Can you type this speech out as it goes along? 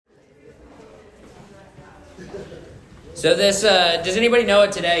So this, does anybody know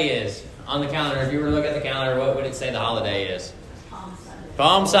what today is on the calendar? If you were to look at the calendar, what would it say the holiday is? Palm Sunday.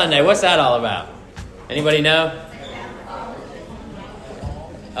 Palm Sunday. What's that all about? Anybody know?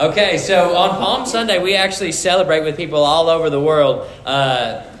 Okay, so on Palm Sunday, we actually celebrate with people all over the world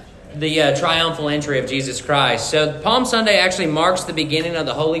the triumphal entry of Jesus Christ. So Palm Sunday actually marks the beginning of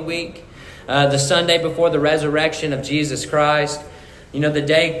the Holy Week, the Sunday before the resurrection of Jesus Christ. You know, the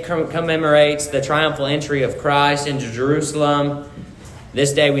day commemorates the triumphal entry of Christ into Jerusalem.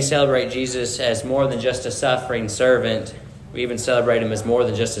 This day we celebrate Jesus as more than just a suffering servant. We even celebrate him as more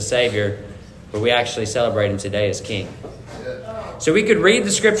than just a Savior, but we actually celebrate him today as King. So we could read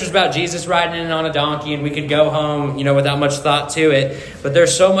the scriptures about Jesus riding in on a donkey and we could go home, without much thought to it. But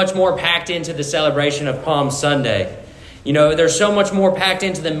there's so much more packed into the celebration of Palm Sunday. There's so much more packed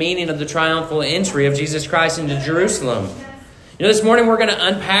into the meaning of the triumphal entry of Jesus Christ into Jerusalem. This morning we're going to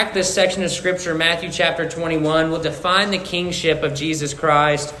unpack this section of Scripture, Matthew chapter 21. We'll define the kingship of Jesus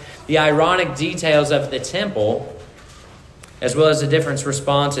Christ, the ironic details of the temple, as well as the different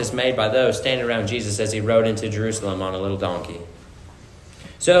responses made by those standing around Jesus as he rode into Jerusalem on a little donkey.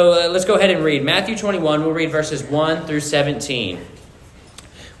 So let's go ahead and read. Matthew 21, we'll read verses 1 through 17.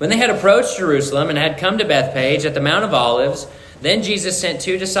 When they had approached Jerusalem and had come to Bethphage at the Mount of Olives, then Jesus sent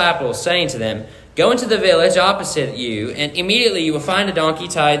 2 disciples, saying to them, "Go into the village opposite you, and immediately you will find a donkey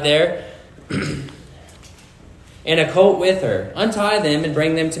tied there and a colt with her. Untie them and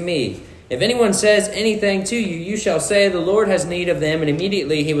bring them to me. If anyone says anything to you, you shall say, 'The Lord has need of them,' and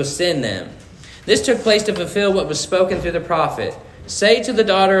immediately he will send them." This took place to fulfill what was spoken through the prophet. "Say to the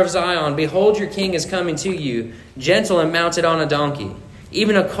daughter of Zion, Behold, your king is coming to you, gentle and mounted on a donkey,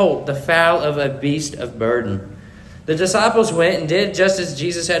 even a colt, the foal of a beast of burden." The disciples went and did just as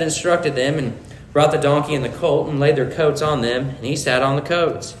Jesus had instructed them, and brought the donkey and the colt and laid their coats on them, and he sat on the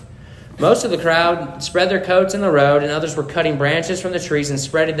coats. Most of the crowd spread their coats in the road, and others were cutting branches from the trees and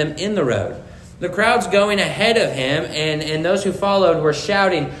spreading them in the road. The crowds going ahead of him and those who followed were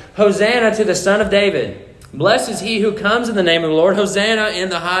shouting, "Hosanna to the Son of David! Blessed is he who comes in the name of the Lord! Hosanna in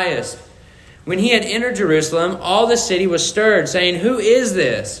the highest!" When he had entered Jerusalem, all the city was stirred, saying, "Who is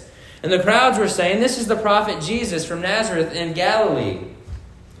this?" And the crowds were saying, "This is the prophet Jesus from Nazareth in Galilee."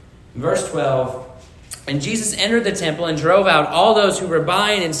 Verse 12, "And Jesus entered the temple and drove out all those who were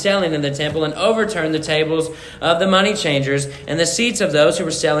buying and selling in the temple and overturned the tables of the money changers and the seats of those who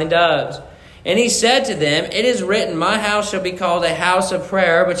were selling doves. And he said to them, 'It is written, my house shall be called a house of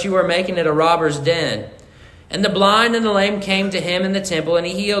prayer, but you are making it a robber's den.' And the blind and the lame came to him in the temple, and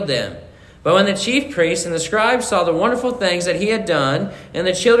he healed them. But when the chief priests and the scribes saw the wonderful things that he had done, and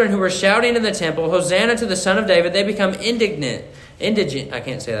the children who were shouting in the temple, 'Hosanna to the Son of David,' they become indigent, I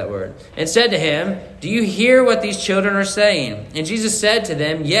can't say that word, and said to him, 'Do you hear what these children are saying?' And Jesus said to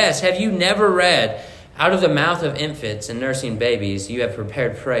them, 'Yes, have you never read, out of the mouth of infants and nursing babies, you have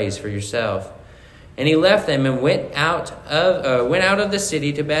prepared praise for yourself?' And he left them and went out of the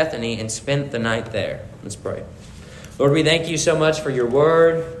city to Bethany and spent the night there." Let's pray. Lord, we thank you so much for your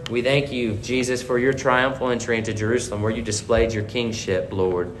word. We thank you, Jesus, for your triumphal entry into Jerusalem where you displayed your kingship,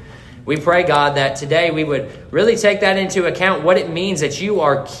 Lord. We pray, God, that today we would really take that into account, what it means that you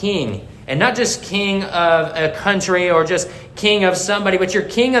are king. And not just king of a country or just king of somebody, but you're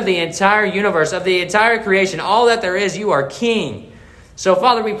king of the entire universe, of the entire creation. All that there is, you are king. So,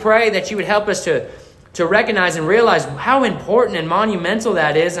 Father, we pray that you would help us to recognize and realize how important and monumental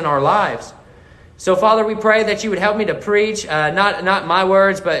that is in our lives. So, Father, we pray that you would help me to preach, not my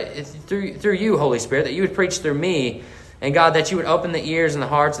words, but through you, Holy Spirit, that you would preach through me. And, God, that you would open the ears and the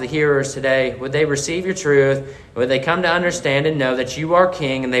hearts of the hearers today. Would they receive your truth? Would they come to understand and know that you are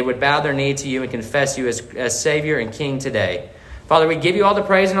King, and they would bow their knee to you and confess you as Savior and King today? Father, we give you all the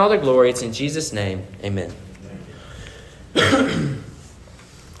praise and all the glory. It's in Jesus' name. Amen.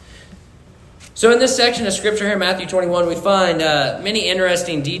 So in this section of Scripture here, Matthew 21, we find many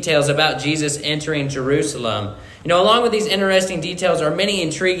interesting details about Jesus entering Jerusalem. Along with these interesting details are many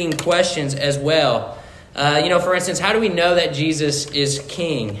intriguing questions as well. For instance, how do we know that Jesus is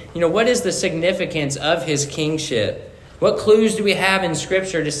king? What is the significance of his kingship? What clues do we have in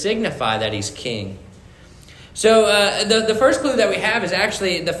Scripture to signify that he's king? So the first clue that we have is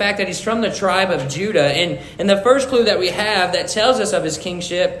actually the fact that he's from the tribe of Judah. And the first clue that we have that tells us of his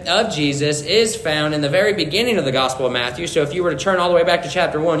kingship of Jesus is found in the very beginning of the Gospel of Matthew. So if you were to turn all the way back to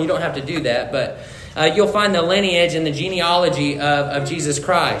chapter 1, you don't have to do that. But you'll find the lineage and the genealogy of Jesus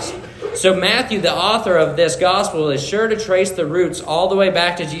Christ. So Matthew, the author of this gospel, is sure to trace the roots all the way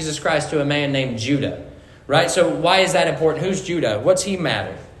back to Jesus Christ to a man named Judah. Right? So why is that important? Who's Judah? What's he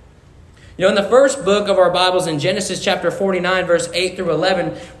matter? You know, in the first book of our Bibles, in Genesis chapter 49, verse 8 through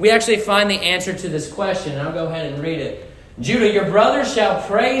 11, we actually find the answer to this question. And I'll go ahead and read it. Judah, your brothers shall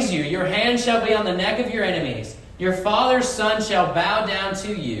praise you. Your hand shall be on the neck of your enemies. Your father's son shall bow down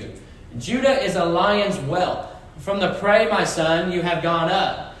to you. Judah is a lion's whelp. From the prey, my son, you have gone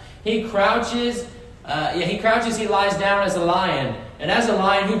up. He crouches, he lies down as a lion. And as a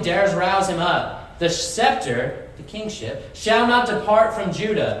lion, who dares rouse him up? The scepter, the kingship, shall not depart from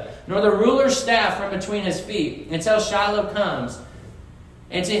Judah, nor the ruler's staff from between his feet, until Shiloh comes.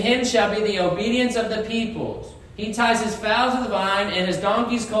 And to him shall be the obedience of the peoples. He ties his fowls to the vine, and his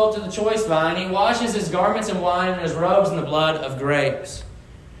donkey's colt to the choice vine. He washes his garments in wine, and his robes in the blood of grapes.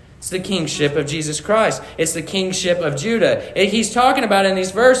 It's the kingship of Jesus Christ. It's the kingship of Judah. He's talking about in these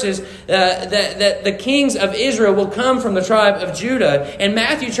verses that the kings of Israel will come from the tribe of Judah. And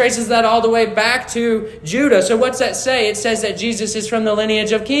Matthew traces that all the way back to Judah. So what's that say? It says that Jesus is from the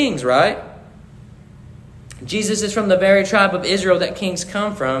lineage of kings, right? Jesus is from the very tribe of Israel that kings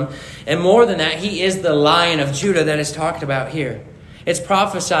come from. And more than that, he is the Lion of Judah that is talked about here. It's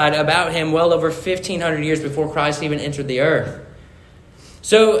prophesied about him well over 1,500 years before Christ even entered the earth.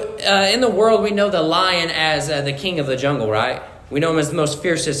 So in the world, we know the lion as the king of the jungle, right? We know him as the most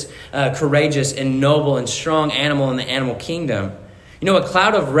fiercest, courageous, and noble and strong animal in the animal kingdom. You know, a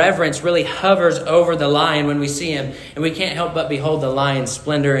cloud of reverence really hovers over the lion when we see him, and we can't help but behold the lion's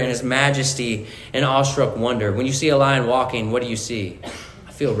splendor and his majesty and awestruck wonder. When you see a lion walking, what do you see?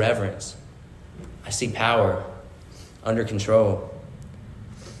 I feel reverence. I see power under control.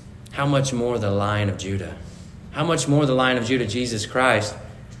 How much more the Lion of Judah? How much more the Lion of Judah, Jesus Christ?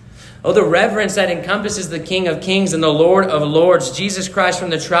 Oh, the reverence that encompasses the King of Kings and the Lord of Lords, Jesus Christ from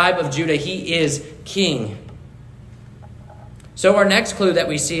the tribe of Judah. He is King. So our next clue that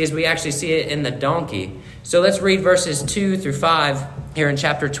we see is we actually see it in the donkey. So let's read verses 2 through 5 here in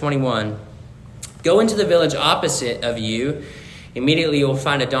chapter 21. Go into the village opposite of you. Immediately you will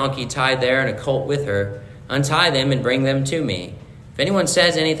find a donkey tied there and a colt with her. Untie them and bring them to me. If anyone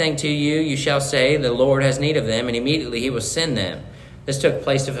says anything to you, you shall say, the Lord has need of them, and immediately he will send them. This took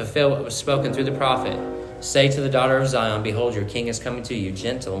place to fulfill what was spoken through the prophet. Say to the daughter of Zion, behold, your king is coming to you,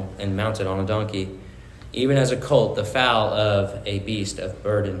 gentle and mounted on a donkey, even as a colt, the foal of a beast of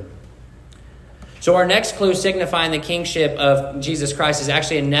burden. So our next clue signifying the kingship of Jesus Christ is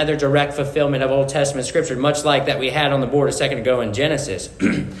actually another direct fulfillment of Old Testament scripture, much like that we had on the board a second ago in Genesis.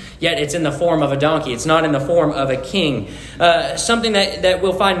 Yet it's in the form of a donkey. It's not in the form of a king. Something that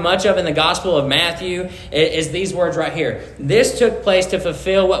we'll find much of in the Gospel of Matthew is these words right here. This took place to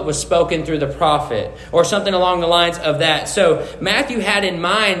fulfill what was spoken through the prophet, or something along the lines of that. So Matthew had in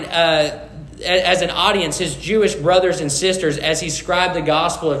mind as an audience, his Jewish brothers and sisters, as he scribed the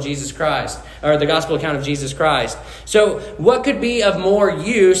gospel of Jesus Christ, or the gospel account of Jesus Christ. So what could be of more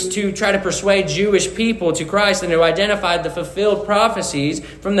use to try to persuade Jewish people to Christ than to identify the fulfilled prophecies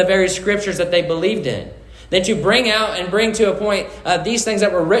from the very scriptures that they believed in? Than to bring out and bring to a point these things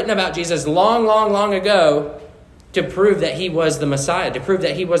that were written about Jesus long, long, long ago to prove that he was the Messiah, to prove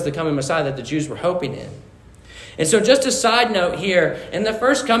that he was the coming Messiah that the Jews were hoping in. And so just a side note here, in the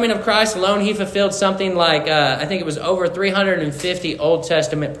first coming of Christ alone, he fulfilled something like, I think it was over 350 Old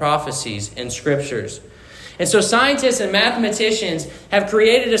Testament prophecies and scriptures. And so scientists and mathematicians have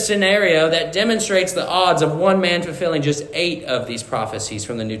created a scenario that demonstrates the odds of one man fulfilling just 8 of these prophecies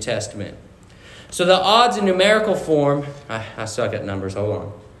from the New Testament. So the odds in numerical form, I suck at numbers, hold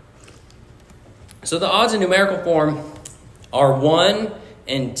on. So the odds in numerical form are 1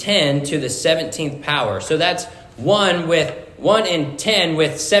 in 10 to the 17th power. So that's 1 in 10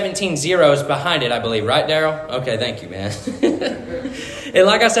 with 17 zeros behind it, I believe. Right, Daryl? Okay, thank you, man. And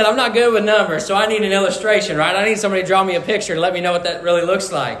like I said, I'm not good with numbers, so I need an illustration, right? I need somebody to draw me a picture to let me know what that really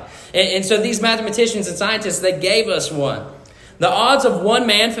looks like. And so these mathematicians and scientists, they gave us one. The odds of one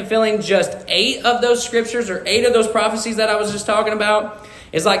man fulfilling just 8 of those scriptures or 8 of those prophecies that I was just talking about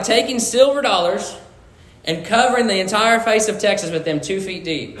is like taking silver dollars and covering the entire face of Texas with them 2 feet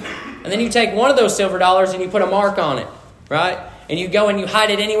deep. And then you take one of those silver dollars and you put a mark on it, right? And you go and you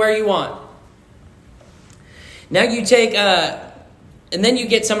hide it anywhere you want. Now you take, and then you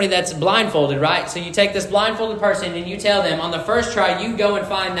get somebody that's blindfolded, right? So you take this blindfolded person and you tell them, on the first try, you go and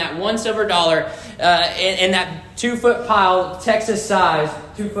find that one silver dollar in that 2-foot pile, Texas size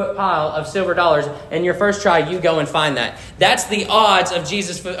 2-foot pile of silver dollars. And your first try, you go and find that. That's the odds of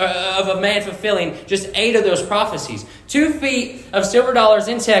of a man fulfilling just 8 of those prophecies. 2 feet of silver dollars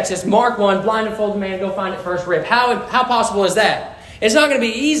in Texas, mark one, blindfolded man, go find it first rip. How possible is that? It's not going to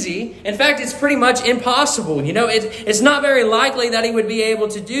be easy. In fact, it's pretty much impossible. You know, it's not very likely that he would be able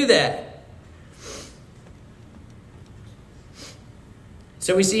to do that.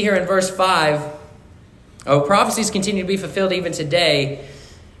 So we see here in verse 5, prophecies continue to be fulfilled even today,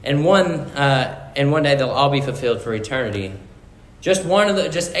 and one day they'll all be fulfilled for eternity. Just 8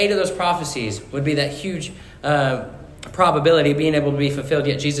 of those prophecies would be that huge probability of being able to be fulfilled,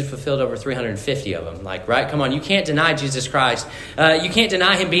 yet Jesus fulfilled over 350 of them. Right? Come on, you can't deny Jesus Christ. You can't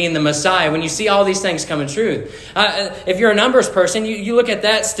deny him being the Messiah when you see all these things coming true. If you're a numbers person, you look at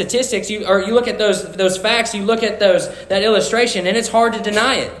that statistics, you look at those facts, you look at that illustration, and it's hard to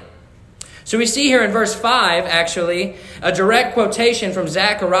deny it. So we see here in verse 5, actually, a direct quotation from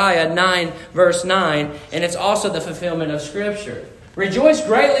Zechariah 9, verse 9, and it's also the fulfillment of Scripture. Rejoice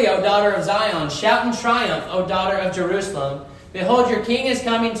greatly, O daughter of Zion. Shout in triumph, O daughter of Jerusalem. Behold, your king is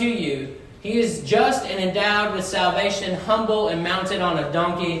coming to you. He is just and endowed with salvation, humble and mounted on a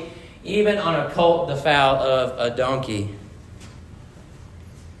donkey, even on a colt, the foal of a donkey.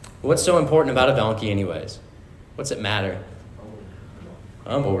 What's so important about a donkey anyways? What's it matter?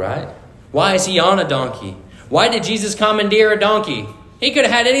 Humble, right? Why is he on a donkey? Why did Jesus commandeer a donkey? He could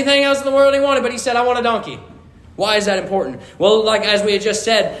have had anything else in the world he wanted, but he said, I want a donkey. Why is that important? Well, as we had just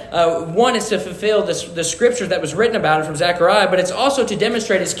said, one is to fulfill the scriptures that was written about him from Zechariah, but it's also to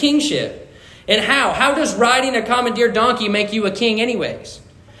demonstrate his kingship. And how? How does riding a commandeered donkey make you a king anyways?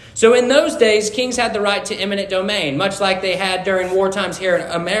 So in those days, kings had the right to eminent domain, much like they had during war times here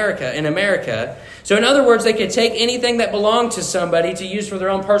in America. So in other words, they could take anything that belonged to somebody to use for their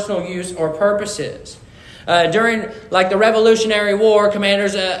own personal use or purposes. During the Revolutionary War,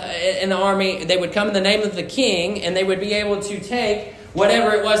 commanders in the army, they would come in the name of the king, and they would be able to take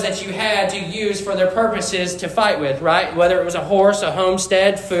whatever it was that you had to use for their purposes to fight with, right? Whether it was a horse, a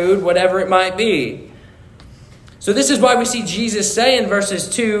homestead, food, whatever it might be. So this is why we see Jesus say in verses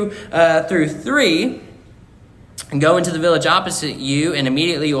 2 through 3, go into the village opposite you, and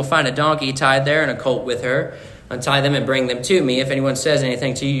immediately you will find a donkey tied there and a colt with her. Untie them and bring them to me. If anyone says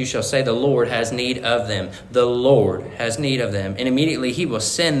anything to you, you shall say, the Lord has need of them. The Lord has need of them. And immediately he will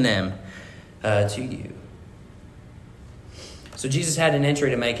send them to you. So Jesus had an entry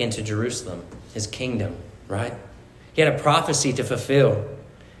to make into Jerusalem, his kingdom, right? He had a prophecy to fulfill.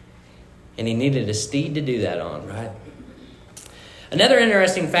 And he needed a steed to do that on, right? Another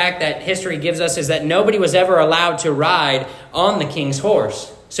interesting fact that history gives us is that nobody was ever allowed to ride on the king's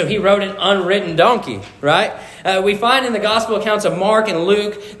horse. So he rode an unridden donkey, right? We find in the gospel accounts of Mark and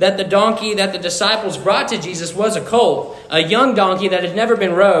Luke that the donkey that the disciples brought to Jesus was a colt, a young donkey that had never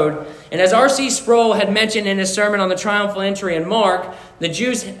been rode. And as R.C. Sproul had mentioned in his sermon on the Triumphal Entry in Mark, the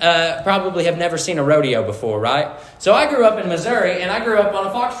Jews probably have never seen a rodeo before, right? So I grew up in Missouri, and I grew up on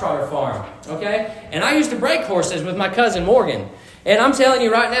a foxtrotter farm, okay? And I used to break horses with my cousin Morgan. And I'm telling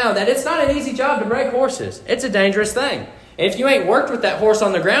you right now that it's not an easy job to break horses. It's a dangerous thing. If you ain't worked with that horse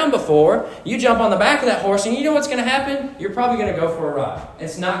on the ground before, you jump on the back of that horse, and you know what's going to happen? You're probably going to go for a ride.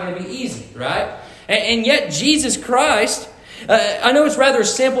 It's not going to be easy, right? And yet Jesus Christ, I know it's rather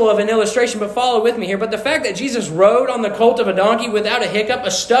simple of an illustration, but follow with me here. But the fact that Jesus rode on the colt of a donkey without a hiccup, a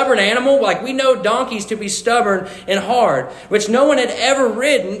stubborn animal, like we know donkeys to be stubborn and hard, which no one had ever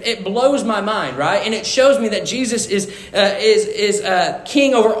ridden, it blows my mind, right? And it shows me that Jesus is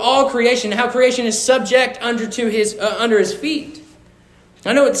king over all creation, how creation is subject under his feet.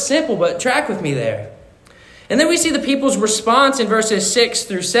 I know it's simple, but track with me there. And then we see the people's response in verses 6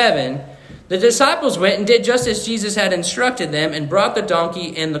 through 7. The disciples went and did just as Jesus had instructed them, and brought the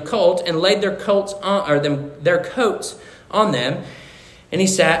donkey and the colt, and laid their coats on them, and he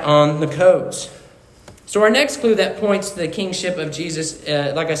sat on the coats. So our next clue that points to the kingship of Jesus,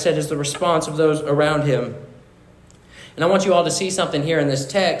 like I said, is the response of those around him. And I want you all to see something here in this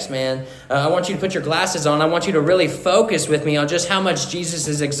text, man. I want you to put your glasses on. I want you to really focus with me on just how much Jesus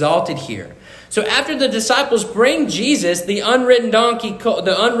is exalted here. So after the disciples bring Jesus, the unridden donkey colt,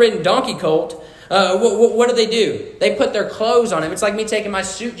 what do? They put their clothes on him. It's like me taking my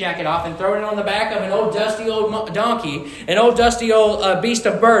suit jacket off and throwing it on the back of an old dusty old donkey, an old dusty old beast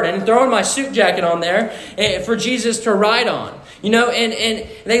of burden, and throwing my suit jacket on there for Jesus to ride on. You know, and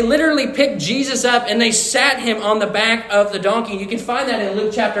they literally picked Jesus up and they sat him on the back of the donkey. You can find that in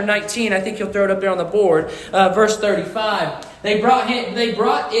Luke chapter 19. I think he'll throw it up there on the board. Verse 35. They brought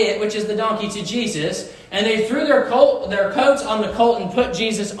it, which is the donkey, to Jesus, and they threw their coats on the colt and put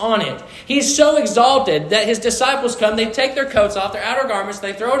Jesus on it. He's so exalted that his disciples come, they take their coats off, their outer garments,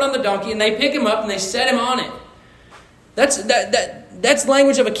 they throw it on the donkey, and they pick him up and they set him on it. That's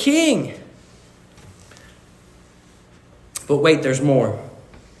language of a king. But wait, there's more.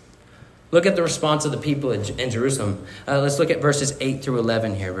 Look at the response of the people in Jerusalem. Let's look at verses 8 through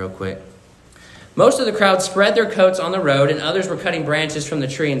 11 here real quick. Most of the crowd spread their coats on the road, and others were cutting branches from the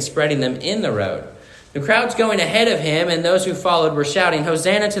tree and spreading them in the road. The crowds going ahead of him and those who followed were shouting,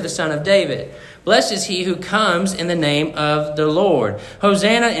 "Hosanna to the Son of David. Blessed is he who comes in the name of the Lord.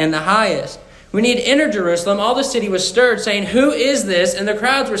 Hosanna in the highest." When he had entered Jerusalem, all the city was stirred, saying, "Who is this?" And the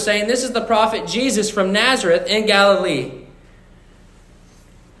crowds were saying, "This is the prophet Jesus from Nazareth in Galilee."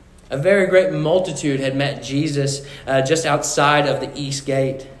 A very great multitude had met Jesus just outside of the East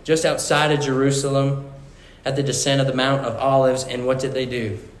Gate, just outside of Jerusalem, at the descent of the Mount of Olives. And what did they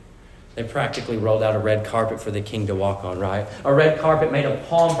do? They practically rolled out a red carpet for the king to walk on, right? A red carpet made of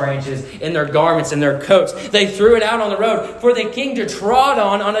palm branches in their garments and their coats. They threw it out on the road for the king to trot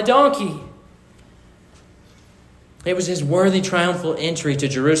on a donkey. It was his worthy triumphal entry to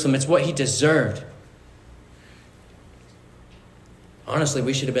Jerusalem. It's what he deserved. Honestly,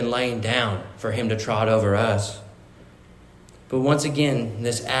 we should have been laying down for him to trot over us. But once again,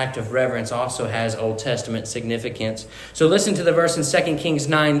 this act of reverence also has Old Testament significance. So listen to the verse in 2 Kings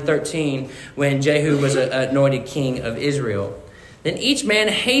 9:13 when Jehu was anointed king of Israel. Then each man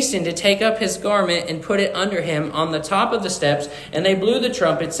hastened to take up his garment and put it under him on the top of the steps, and they blew the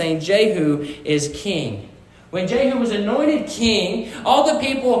trumpet, saying, "Jehu is king." When Jehu was anointed king, all the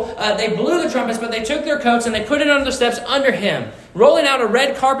people, they blew the trumpets, but they took their coats and they put it on the steps under him, rolling out a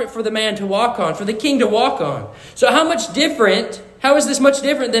red carpet for the man to walk on, for the king to walk on. So how is this much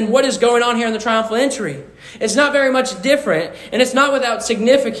different than what is going on here in the triumphal entry? It's not very much different, and it's not without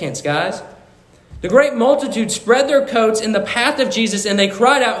significance, guys. The great multitude spread their coats in the path of Jesus, and they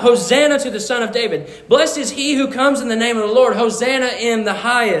cried out, "Hosanna to the Son of David. Blessed is he who comes in the name of the Lord. Hosanna in the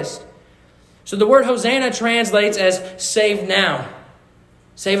highest." So the word Hosanna translates as "save now."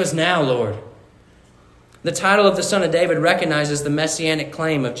 Save us now, Lord. The title of the Son of David recognizes the messianic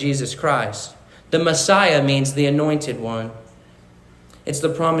claim of Jesus Christ. The Messiah means the anointed one. It's the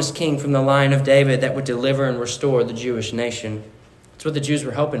promised king from the line of David that would deliver and restore the Jewish nation. That's what the Jews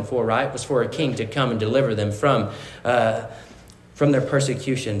were hoping for, right? It was for a king to come and deliver them from their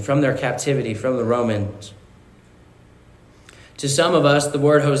persecution, from their captivity, from the Romans. To some of us, the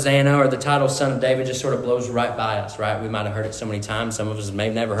word Hosanna or the title Son of David just sort of blows right by us, right? We might have heard it so many times. Some of us may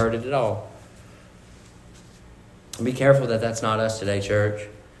have never heard it at all. Be careful that that's not us today, church.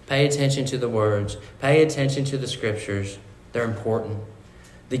 Pay attention to the words. Pay attention to the scriptures. They're important.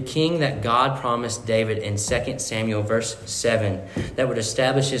 The king that God promised David in 2 Samuel verse 7 that would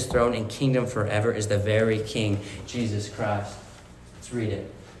establish his throne and kingdom forever is the very king, Jesus Christ. Let's read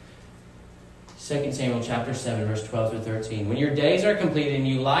it. 2 Samuel chapter 7, verse 12 through 13. When your days are completed and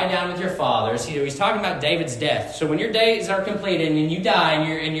you lie down with your fathers. He's talking about David's death. So when your days are completed and you die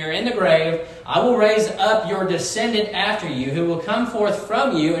and you're in the grave, I will raise up your descendant after you who will come forth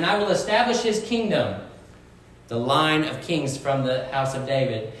from you, and I will establish his kingdom. The line of kings from the house of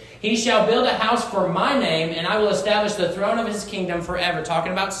David. He shall build a house for my name, and I will establish the throne of his kingdom forever.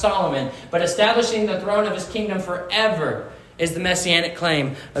 Talking about Solomon, but establishing the throne of his kingdom forever is the messianic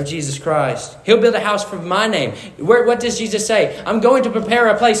claim of Jesus Christ. He'll build a house for my name. What does Jesus say? I'm going to prepare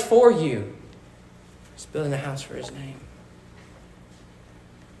a place for you. He's building a house for his name.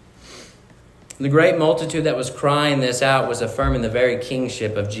 The great multitude that was crying this out was affirming the very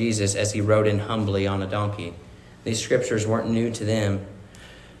kingship of Jesus as he rode in humbly on a donkey. These scriptures weren't new to them.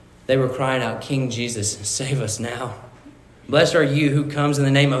 They were crying out, "King Jesus, save us now. Blessed are you who comes in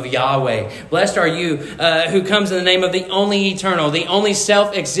the name of Yahweh. Blessed are you who comes in the name of the only eternal, the only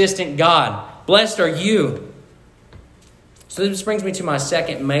self-existent God. Blessed are you." So this brings me to my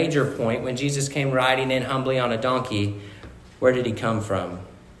second major point. When Jesus came riding in humbly on a donkey, where did he come from?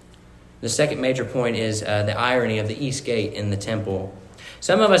 The second major point is the irony of the East Gate in the temple.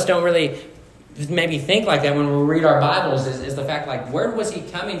 Some of us don't really maybe think like that when we read our Bibles, is the fact, like, where was he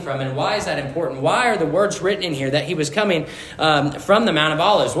coming from and why is that important? Why are the words written in here that he was coming from the Mount of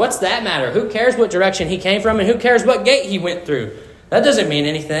Olives? What's that matter? Who cares what direction he came from and who cares what gate he went through? That doesn't mean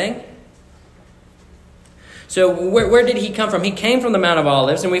anything. So where did he come from? He came from the Mount of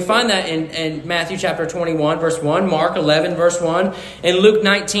Olives, and we find that in Matthew chapter 21, verse 1, Mark 11, verse 1, and Luke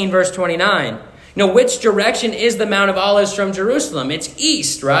 19, verse 29. Which direction is the Mount of Olives from Jerusalem? It's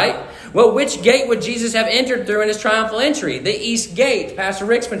east, right? Well, which gate would Jesus have entered through in his triumphal entry? The east gate. Pastor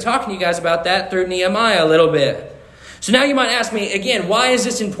Rick's been talking to you guys about that through Nehemiah a little bit. So now you might ask me, again, why is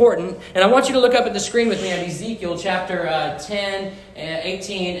this important? And I want you to look up at the screen with me at Ezekiel chapter 10,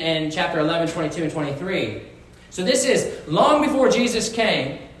 18, and chapter 11, 22, and 23. So this is long before Jesus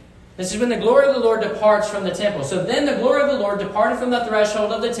came. This is when the glory of the Lord departs from the temple. So then the glory of the Lord departed from the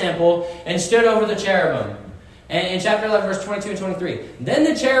threshold of the temple and stood over the cherubim. And in chapter 11, verse 22 and 23. Then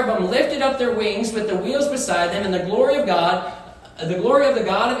the cherubim lifted up their wings with the wheels beside them, and the glory of the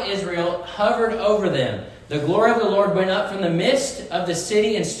God of Israel hovered over them. The glory of the Lord went up from the midst of the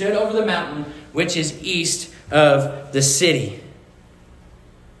city and stood over the mountain, which is east of the city.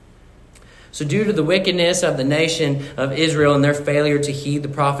 So due to the wickedness of the nation of Israel and their failure to heed the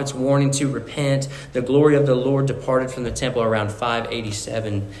prophet's warning to repent, the glory of the Lord departed from the temple around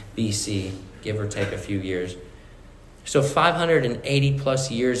 587 BC, give or take a few years. So 580 plus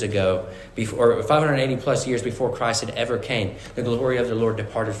years ago, or 580 plus years before Christ had ever came, the glory of the Lord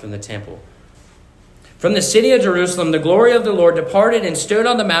departed from the temple. From the city of Jerusalem, the glory of the Lord departed and stood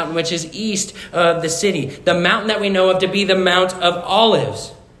on the mountain which is east of the city, the mountain that we know of to be the Mount of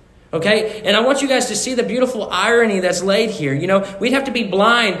Olives. Okay? And I want you guys to see the beautiful irony that's laid here. You know, we'd have to be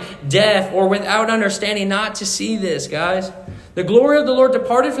blind, deaf, or without understanding not to see this, guys. The glory of the Lord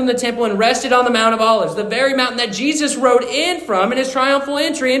departed from the temple and rested on the Mount of Olives, the very mountain that Jesus rode in from in his triumphal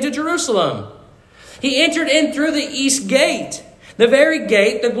entry into Jerusalem. He entered in through the east gate, the very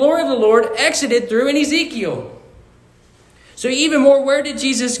gate the glory of the Lord exited through in Ezekiel. So even more, where did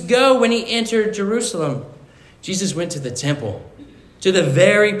Jesus go when he entered Jerusalem? Jesus went to the temple, to the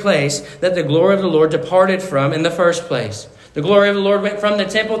very place that the glory of the Lord departed from in the first place. The glory of the Lord went from the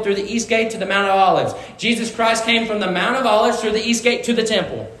temple through the east gate to the Mount of Olives. Jesus Christ came from the Mount of Olives through the east gate to the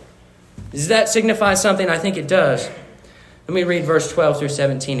temple. Does that signify something? I think it does. Let me read verse 12 through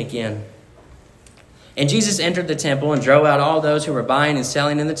 17 again. And Jesus entered the temple and drove out all those who were buying and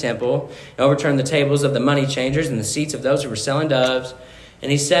selling in the temple, and overturned the tables of the money changers and the seats of those who were selling doves.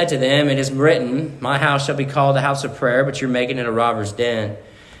 And he said to them, "It is written, my house shall be called a house of prayer, but you're making it a robber's den."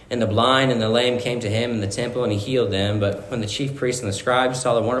 And the blind and the lame came to him in the temple, and he healed them. But when the chief priests and the scribes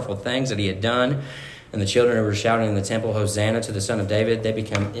saw the wonderful things that he had done, and the children who were shouting in the temple, "Hosanna to the Son of David," they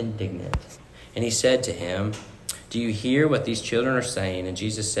became indignant. And he said to him, "Do you hear what these children are saying?" And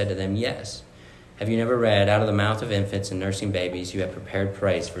Jesus said to them, "Yes. Have you never read, out of the mouth of infants and nursing babies, you have prepared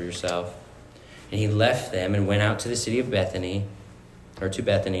praise for yourself?" And he left them and went out to the city of Bethany,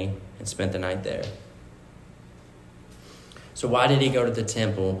 and spent the night there. So why did he go to the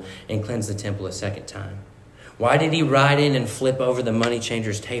temple and cleanse the temple a second time? Why did he ride in and flip over the money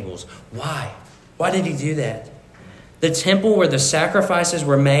changers' tables? Why? Why did he do that? The temple where the sacrifices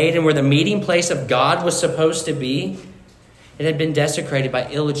were made and where the meeting place of God was supposed to be, it had been desecrated by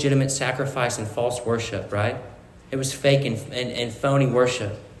illegitimate sacrifice and false worship, right? It was fake and phony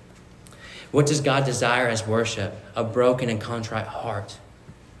worship. What does God desire as worship? A broken and contrite heart.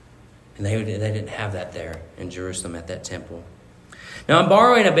 And they didn't have that there in Jerusalem at that temple. Now I'm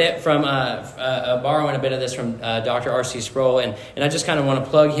borrowing a bit of this from Dr. R.C. Sproul, and I just kind of want to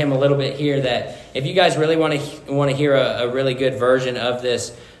plug him a little bit here. That if you guys really want to hear a really good version of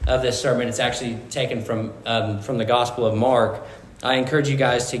this sermon, it's actually taken from the Gospel of Mark. I encourage you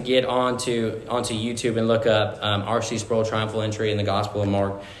guys to get onto YouTube and look up R.C. Sproul, Triumphal Entry in the Gospel of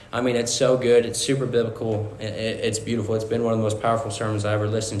Mark. I mean, it's so good. It's super biblical. It's beautiful. It's been one of the most powerful sermons I ever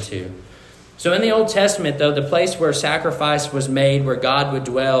listened to. So in the Old Testament, though, the place where sacrifice was made, where God would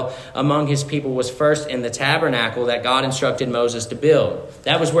dwell among his people, was first in the tabernacle that God instructed Moses to build.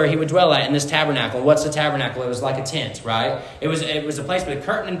 That was where he would dwell at, in this tabernacle. What's the tabernacle? It was like a tent, right? It was a place with a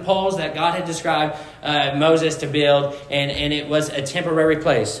curtain and poles that God had described Moses to build, and it was a temporary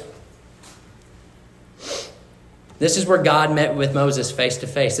place. This is where God met with Moses face to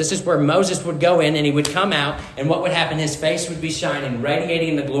face. This is where Moses would go in and he would come out, and what would happen? His face would be shining,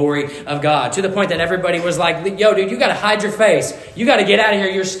 radiating the glory of God, to the point that everybody was like, "Yo, dude, you got to hide your face. You got to get out of here.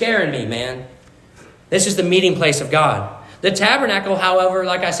 You're scaring me, man." This is the meeting place of God. The tabernacle, however,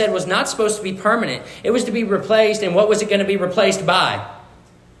 like I said, was not supposed to be permanent. It was to be replaced, and what was it going to be replaced by?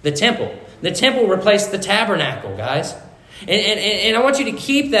 The temple. The temple replaced the tabernacle, guys. And I want you to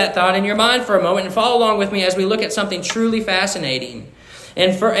keep that thought in your mind for a moment and follow along with me as we look at something truly fascinating.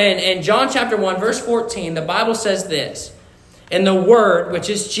 And John chapter 1, verse 14, the Bible says this: "And the Word, which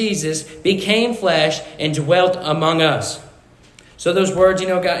is Jesus, became flesh and dwelt among us." So those words, you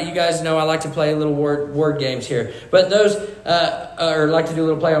guys know I like to play little word games here. But those, or like to do a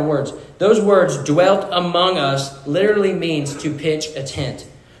little play on words. Those words, "dwelt among us," literally means to pitch a tent.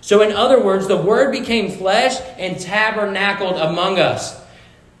 So in other words, the Word became flesh and tabernacled among us.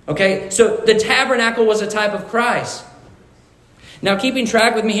 Okay, so the tabernacle was a type of Christ. Now keeping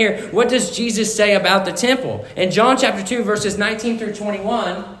track with me here, what does Jesus say about the temple? In John chapter 2, verses 19 through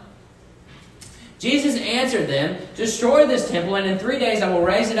 21, Jesus answered them, "Destroy this temple, and in 3 days I will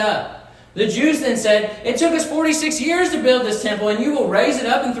raise it up." The Jews then said, "It took us 46 years to build this temple, and you will raise it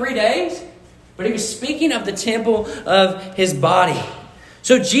up in 3 days?" But he was speaking of the temple of his body.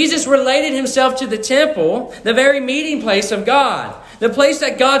 So Jesus related himself to the temple, the very meeting place of God, the place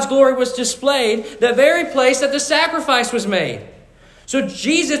that God's glory was displayed, the very place that the sacrifice was made. So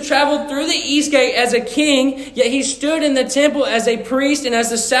Jesus traveled through the east gate as a king, yet he stood in the temple as a priest and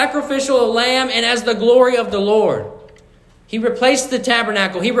as the sacrificial lamb and as the glory of the Lord. He replaced the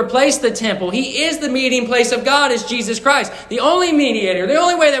tabernacle. He replaced the temple. He is the meeting place of God, is Jesus Christ. The only mediator, the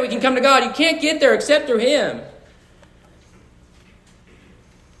only way that we can come to God. You can't get there except through him.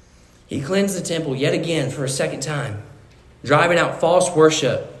 He cleansed the temple yet again for a second time, driving out false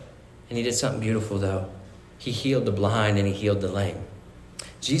worship. And he did something beautiful, though. He healed the blind and he healed the lame.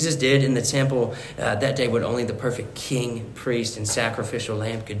 Jesus did in the temple that day what only the perfect king, priest, and sacrificial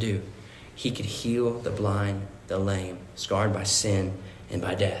lamb could do. He could heal the blind, the lame, scarred by sin and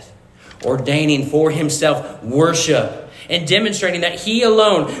by death, ordaining for himself worship and demonstrating that he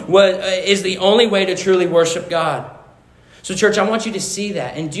alone is the only way to truly worship God. So, church, I want you to see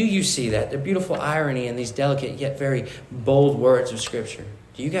that. And do you see that? The beautiful irony in these delicate yet very bold words of Scripture.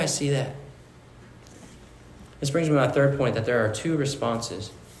 Do you guys see that? This brings me to my third point, that there are two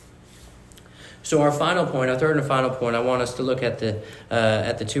responses. So our final point, our third and final point, I want us to look at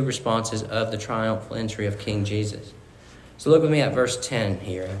the two responses of the triumphal entry of King Jesus. So look with me at verse 10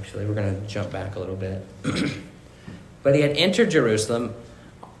 here, actually. We're going to jump back a little bit. But he had entered Jerusalem.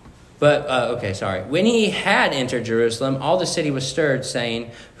 When he had entered Jerusalem, all the city was stirred,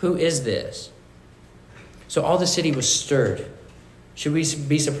 saying, "Who is this?" So all the city was stirred. Should we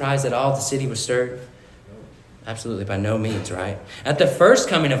be surprised that all the city was stirred? Absolutely, by no means, right? At the first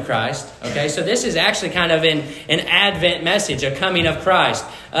coming of Christ, okay, so this is actually kind of an Advent message, a coming of Christ.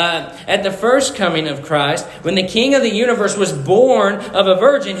 At the first coming of Christ, when the King of the universe was born of a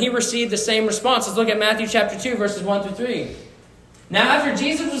virgin, he received the same response. Let's look at Matthew chapter 2, verses 1 through 3. Now after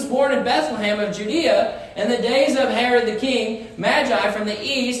Jesus was born in Bethlehem of Judea, in the days of Herod the king, Magi from the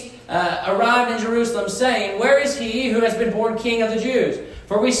east arrived in Jerusalem, saying, "Where is he who has been born King of the Jews?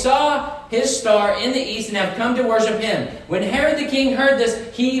 For we saw his star in the east and have come to worship him." When Herod the king heard this,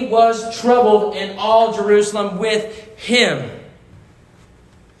 he was troubled, and all Jerusalem with him.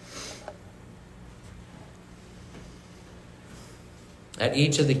 At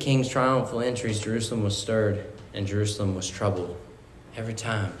each of the king's triumphal entries, Jerusalem was stirred and Jerusalem was troubled. Every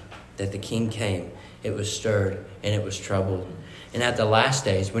time that the king came, it was stirred and it was troubled. And at the last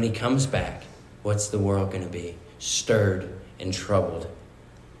days, when he comes back, what's the world going to be? Stirred and troubled.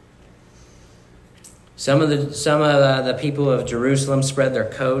 Some of the people of Jerusalem spread their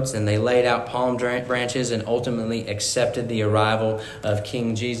coats and they laid out palm branches and ultimately accepted the arrival of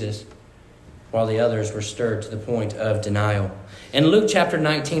King Jesus, while the others were stirred to the point of denial. And Luke chapter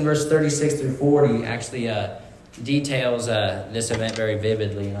 19, verse 36 through 40 actually details this event very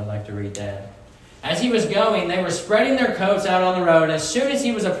vividly, and I'd like to read that. As he was going, they were spreading their coats out on the road. As soon as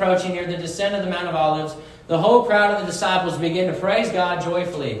he was approaching near the descent of the Mount of Olives, the whole crowd of the disciples began to praise God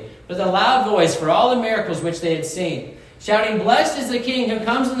joyfully with a loud voice for all the miracles which they had seen, shouting, "Blessed is the King who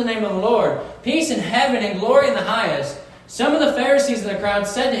comes in the name of the Lord, peace in heaven and glory in the highest." Some of the Pharisees of the crowd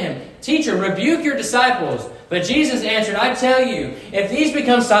said to him, "Teacher, rebuke your disciples." But Jesus answered, "I tell you, if these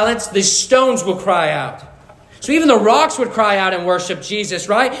become silent, the stones will cry out." So even the rocks would cry out and worship Jesus,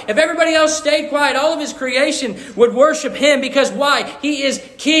 right? If everybody else stayed quiet, all of his creation would worship him. Because why? He is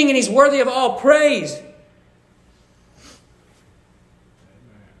king and he's worthy of all praise.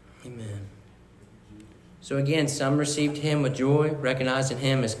 Amen. So again, some received him with joy, recognizing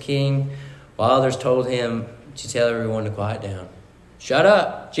him as king, while others told him to tell everyone to quiet down. Shut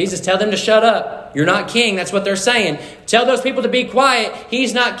up. Jesus, tell them to shut up. You're not king. That's what they're saying. Tell those people to be quiet.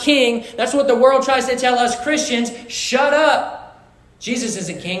 He's not king. That's what the world tries to tell us Christians. Shut up. Jesus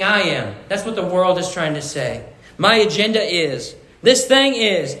isn't king. I am. That's what the world is trying to say. My agenda is. This thing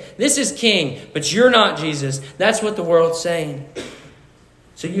is. This is king. But you're not Jesus. That's what the world's saying.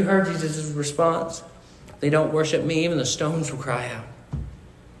 So you heard Jesus' response. They don't worship me. Even the stones will cry out.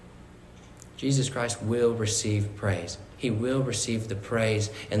 Jesus Christ will receive praise. He will receive the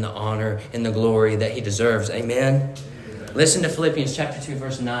praise and the honor and the glory that he deserves. Amen? Listen to Philippians chapter 2,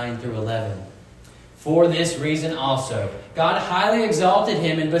 verse 9 through 11. For this reason also, God highly exalted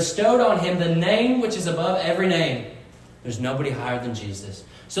him and bestowed on him the name which is above every name. There's nobody higher than Jesus.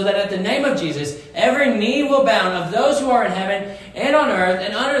 So that at the name of Jesus, every knee will bow of those who are in heaven and on earth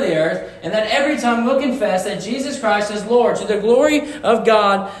and under the earth, and that every tongue will confess that Jesus Christ is Lord, to the glory of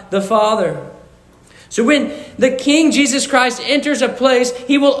God the Father. So when the King Jesus Christ enters a place,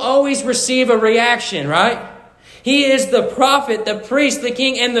 he will always receive a reaction, right? He is the prophet, the priest, the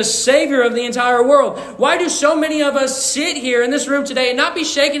king, and the savior of the entire world. Why do so many of us sit here in this room today and not be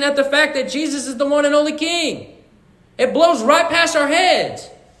shaken at the fact that Jesus is the one and only king? It blows right past our heads.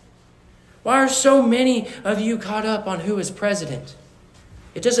 Why are so many of you caught up on who is president?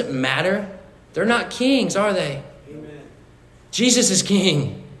 It doesn't matter. They're not kings, are they? Amen. Jesus is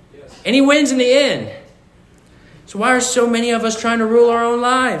king. And he wins in the end. So why are so many of us trying to rule our own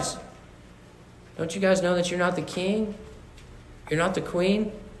lives? Don't you guys know that you're not the king? You're not the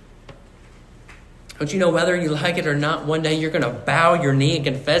queen? Don't you know whether you like it or not, one day you're going to bow your knee and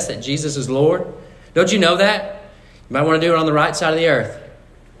confess that Jesus is Lord? Don't you know that? You might want to do it on the right side of the earth.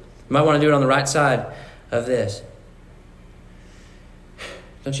 You might want to do it on the right side of this.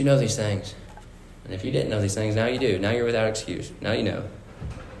 Don't you know these things? And if you didn't know these things, now you do. Now you're without excuse. Now you know.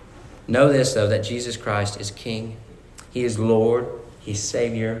 Know this, though, that Jesus Christ is King. He is Lord. He's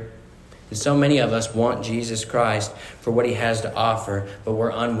Savior. And so many of us want Jesus Christ for what he has to offer, but we're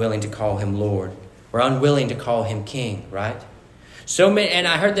unwilling to call him Lord. We're unwilling to call him King, right? So many, and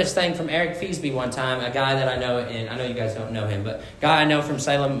I heard this thing from Eric Feasby one time, a guy that I know, and I know you guys don't know him, but a guy I know from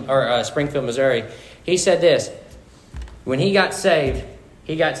Springfield, Missouri. He said this: when he got saved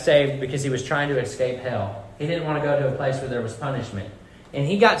because he was trying to escape hell. He didn't want to go to a place where there was punishment. And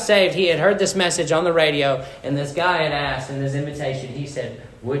he got saved. He had heard this message on the radio, and this guy had asked in this invitation, he said,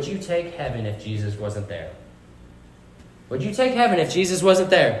 would you take heaven if Jesus wasn't there? Would you take heaven if Jesus wasn't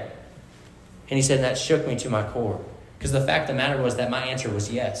there? And he said, that shook me to my core. Because the fact of the matter was that my answer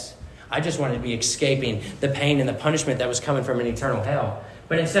was yes. I just wanted to be escaping the pain and the punishment that was coming from an eternal hell.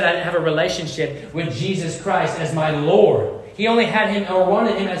 But instead, I didn't have a relationship with Jesus Christ as my Lord. He only had him or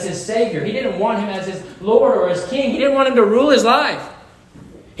wanted him as his Savior. He didn't want him as his Lord or his King. He didn't want him to rule his life.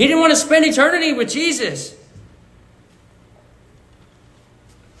 He didn't want to spend eternity with Jesus.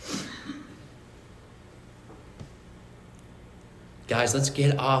 Guys, let's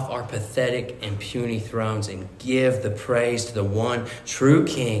get off our pathetic and puny thrones and give the praise to the one true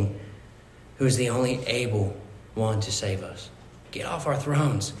King who is the only able one to save us. Get off our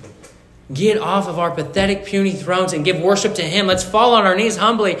thrones. Get off of our pathetic, puny thrones and give worship to him. Let's fall on our knees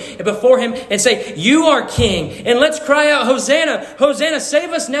humbly before him and say, you are King. And let's cry out, Hosanna, Hosanna,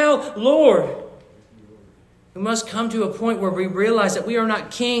 save us now, Lord. We must come to a point where we realize that we are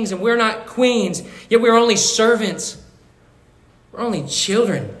not kings and we're not queens, yet we are only servants. We're only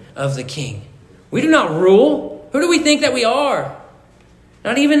children of the King. We do not rule. Who do we think that we are?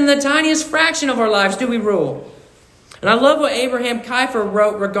 Not even in the tiniest fraction of our lives do we rule. And I love what Abraham Kuyper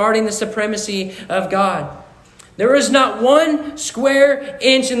wrote regarding the supremacy of God. There is not one square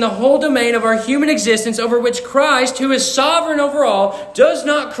inch in the whole domain of our human existence over which Christ, who is sovereign over all, does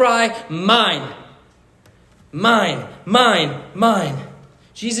not cry, mine. Mine, mine, mine.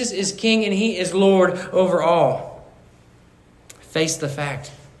 Jesus is King and he is Lord over all. Face the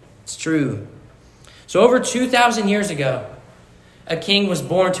fact. It's true. So over 2,000 years ago, a king was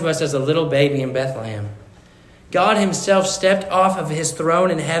born to us as a little baby in Bethlehem. God himself stepped off of his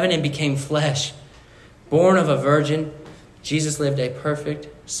throne in heaven and became flesh. Born of a virgin, Jesus lived a perfect,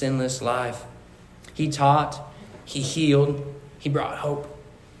 sinless life. He taught, he healed, he brought hope.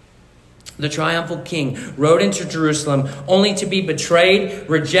 The triumphal king rode into Jerusalem only to be betrayed,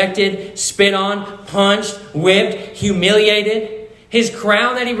 rejected, spit on, punched, whipped, humiliated. His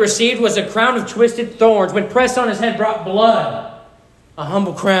crown that he received was a crown of twisted thorns. When pressed on his head, brought blood. A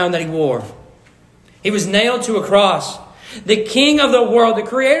humble crown that he wore. He was nailed to a cross. The King of the world, the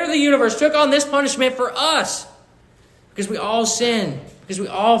creator of the universe, took on this punishment for us. Because we all sin. Because we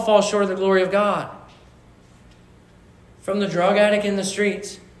all fall short of the glory of God. From the drug addict in the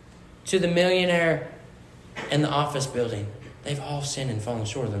streets to the millionaire in the office building. They've all sinned and fallen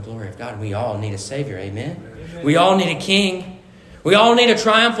short of the glory of God. We all need a Savior. Amen? We all need a King. We all need a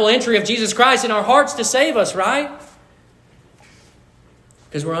triumphal entry of Jesus Christ in our hearts to save us, right?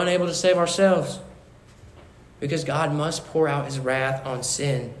 Because we're unable to save ourselves. Because God must pour out his wrath on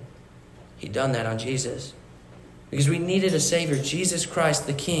sin. He'd done that on Jesus. Because we needed a Savior. Jesus Christ,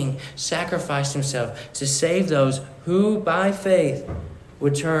 the King, sacrificed himself to save those who, by faith,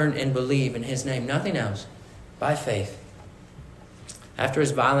 would turn and believe in his name. Nothing else. By faith. After his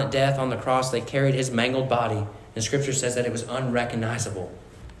violent death on the cross, they carried his mangled body. And Scripture says that it was unrecognizable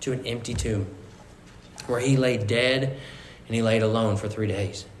to an empty tomb where he lay dead and he laid alone for 3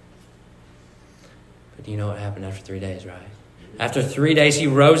 days. But do you know what happened after 3 days, right? After 3 days, he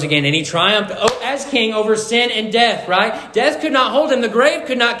rose again and he triumphed as king over sin and death, right? Death could not hold him. The grave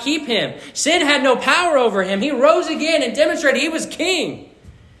could not keep him. Sin had no power over him. He rose again and demonstrated he was king.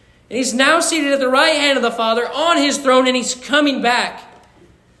 And he's now seated at the right hand of the Father on his throne, and he's coming back.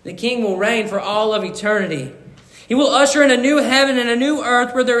 The King will reign for all of eternity. He will usher in a new heaven and a new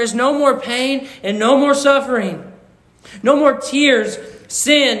earth where there is no more pain and no more suffering. No more tears,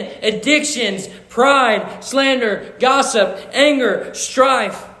 sin, addictions, pride, slander, gossip, anger,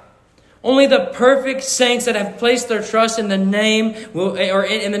 strife. Only the perfect saints that have placed their trust in the name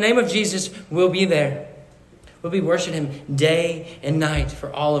in the name of Jesus will be there. We'll be worshiping him day and night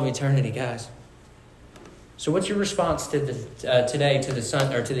for all of eternity, guys. So what's your response to today to the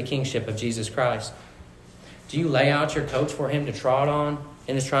Son or to the kingship of Jesus Christ? Do you lay out your coat for him to trot on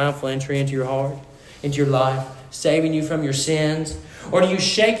in his triumphal entry into your heart, into your life, saving you from your sins? Or do you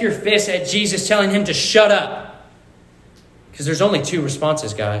shake your fist at Jesus, telling him to shut up? Because there's only two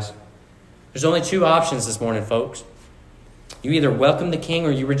responses, guys. There's only two options this morning, folks. You either welcome the king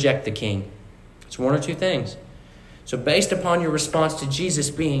or you reject the king. It's one or two things. So based upon your response to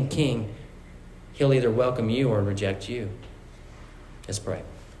Jesus being king, he'll either welcome you or reject you. Let's pray.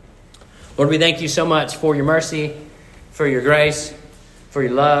 Lord, we thank you so much for your mercy, for your grace, for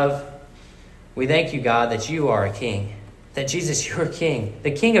your love. We thank you, God, that you are a king. That Jesus, you're a king.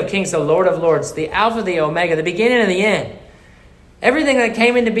 The King of kings, the Lord of lords, the Alpha, the Omega, the beginning and the end. Everything that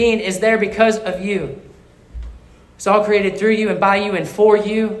came into being is there because of you. It's all created through you and by you and for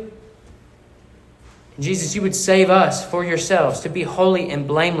you. And Jesus, you would save us for yourselves to be holy and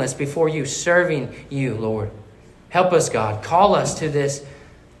blameless before you, serving you, Lord. Help us, God. Call us to this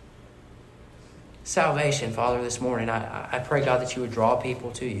salvation, Father, this morning. I pray, God, that you would draw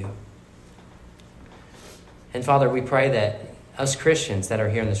people to you. And Father, we pray that us Christians that are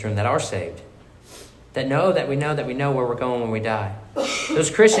here in this room that are saved, that we know where we're going when we die. Those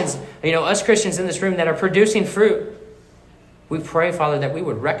Christians, us Christians in this room that are producing fruit, we pray, Father, that we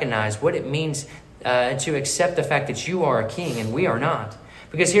would recognize what it means to accept the fact that you are a king and we are not.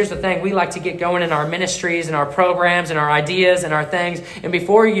 Because here's the thing, we like to get going in our ministries and our programs and our ideas and our things. And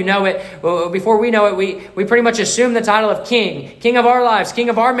before we know it, we pretty much assume the title of king. King of our lives, king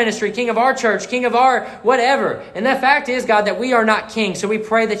of our ministry, king of our church, king of our whatever. And the fact is, God, that we are not king. So we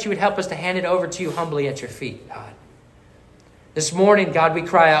pray that you would help us to hand it over to you humbly at your feet, God. This morning, God, we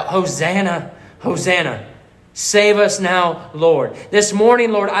cry out, Hosanna, Hosanna. Save us now, Lord. This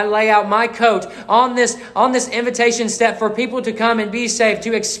morning, Lord, I lay out my coat on this invitation step for people to come and be saved,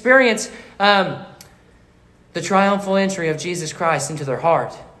 to experience the triumphal entry of Jesus Christ into their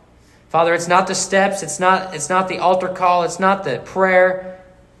heart. Father, it's not the steps, it's not the altar call, it's not the prayer.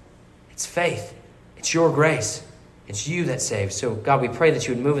 It's faith. It's your grace. It's you that saves. So, God, we pray that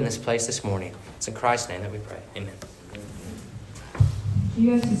you would move in this place this morning. It's in Christ's name that we pray. Amen.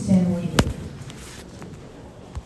 You guys can stand and leave.